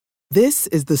This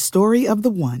is the story of the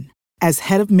one. As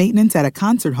head of maintenance at a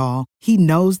concert hall, he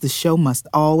knows the show must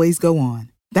always go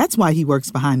on. That's why he works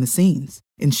behind the scenes,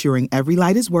 ensuring every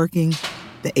light is working,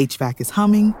 the HVAC is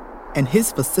humming, and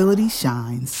his facility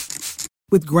shines.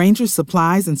 With Grainger's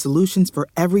supplies and solutions for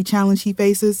every challenge he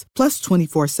faces, plus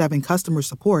 24/7 customer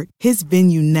support, his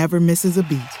venue never misses a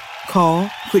beat. Call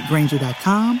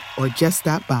quickgrainger.com or just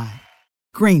stop by.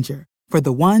 Grainger, for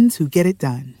the ones who get it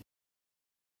done.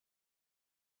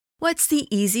 What's the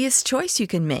easiest choice you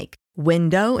can make?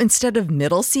 Window instead of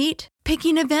middle seat?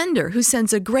 Picking a vendor who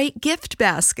sends a great gift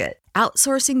basket?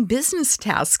 Outsourcing business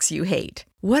tasks you hate?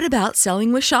 What about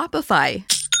selling with Shopify?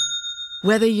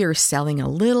 Whether you're selling a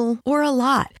little or a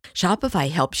lot,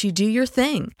 Shopify helps you do your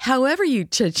thing, however you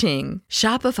cha-ching.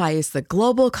 Shopify is the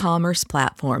global commerce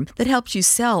platform that helps you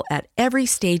sell at every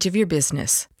stage of your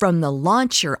business. From the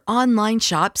launch your online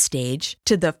shop stage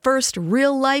to the first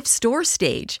real-life store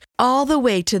stage, all the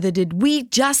way to the did we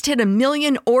just hit 1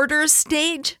 million orders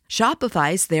stage.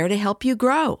 Shopify's there to help you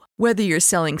grow. Whether you're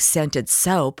selling scented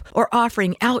soap or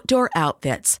offering outdoor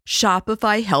outfits,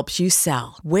 Shopify helps you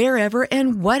sell. Wherever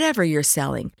and whatever you're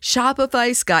selling,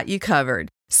 Shopify's got you covered.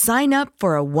 Sign up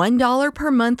for a $1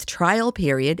 per month trial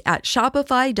period at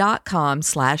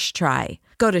shopify.com/try.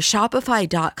 Go to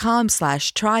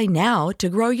shopify.com/try now to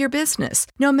grow your business,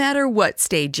 no matter what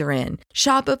stage you're in.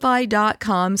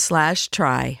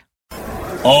 Shopify.com/try.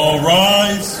 All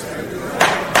rise.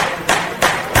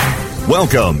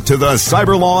 Welcome to the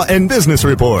Cyber Law and Business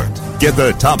Report. Get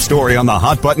the top story on the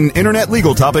hot button internet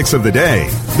legal topics of the day.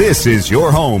 This is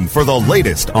your home for the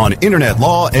latest on internet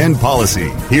law and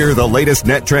policy. Hear the latest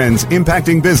net trends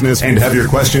impacting business and have your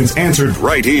questions answered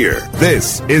right here.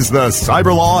 This is the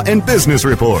Cyber Law and Business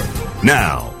Report.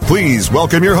 Now, please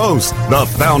welcome your host, the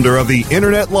founder of the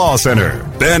Internet Law Center,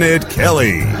 Bennett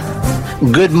Kelly.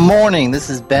 Good morning. This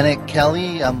is Bennett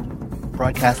Kelly. I'm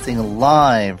broadcasting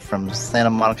live from Santa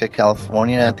Monica,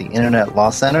 California at the Internet Law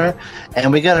Center.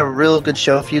 And we got a real good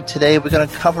show for you today. We're going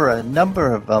to cover a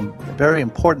number of very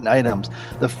important items.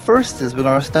 The first is we're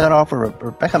going to start off with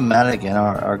Rebecca Madigan,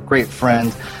 our great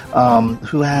friend,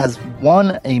 who has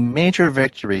won a major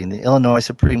victory in the Illinois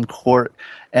Supreme Court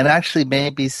and actually may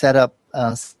be setting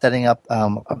up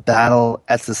a battle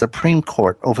at the Supreme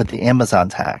Court over the Amazon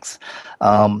tax.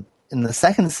 In the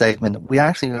second segment, we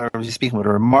actually are speaking with a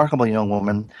remarkable young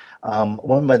woman,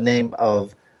 one by the name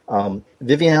of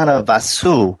Viviana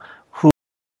Vasu.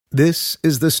 This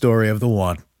is the story of the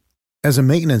one. As a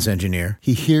maintenance engineer,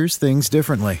 he hears things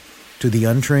differently. To the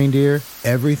untrained ear,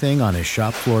 everything on his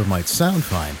shop floor might sound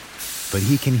fine, but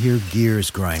he can hear gears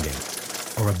grinding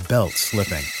or a belt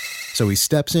slipping. So he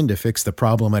steps in to fix the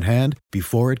problem at hand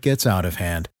before it gets out of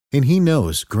hand. And he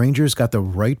knows Grainger's got the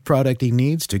right product he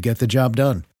needs to get the job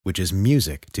done, which is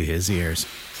music to his ears.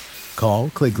 Call,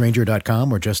 click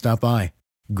Grainger.com or just stop by.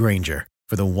 Grainger,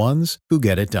 for the ones who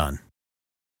get it done.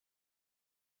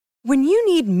 When you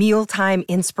need mealtime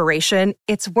inspiration,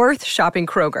 it's worth shopping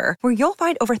Kroger, where you'll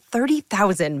find over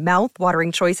 30,000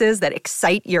 mouth-watering choices that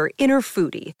excite your inner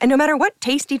foodie. And no matter what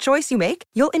tasty choice you make,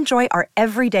 you'll enjoy our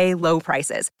everyday low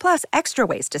prices, plus extra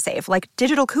ways to save, like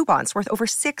digital coupons worth over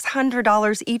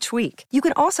 $600 each week. You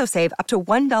can also save up to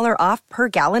 $1 off per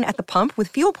gallon at the pump with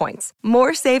fuel points.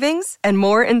 More savings and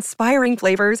more inspiring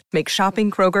flavors make shopping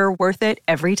Kroger worth it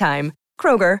every time.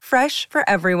 Kroger, fresh for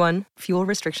everyone. Fuel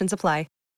restrictions apply.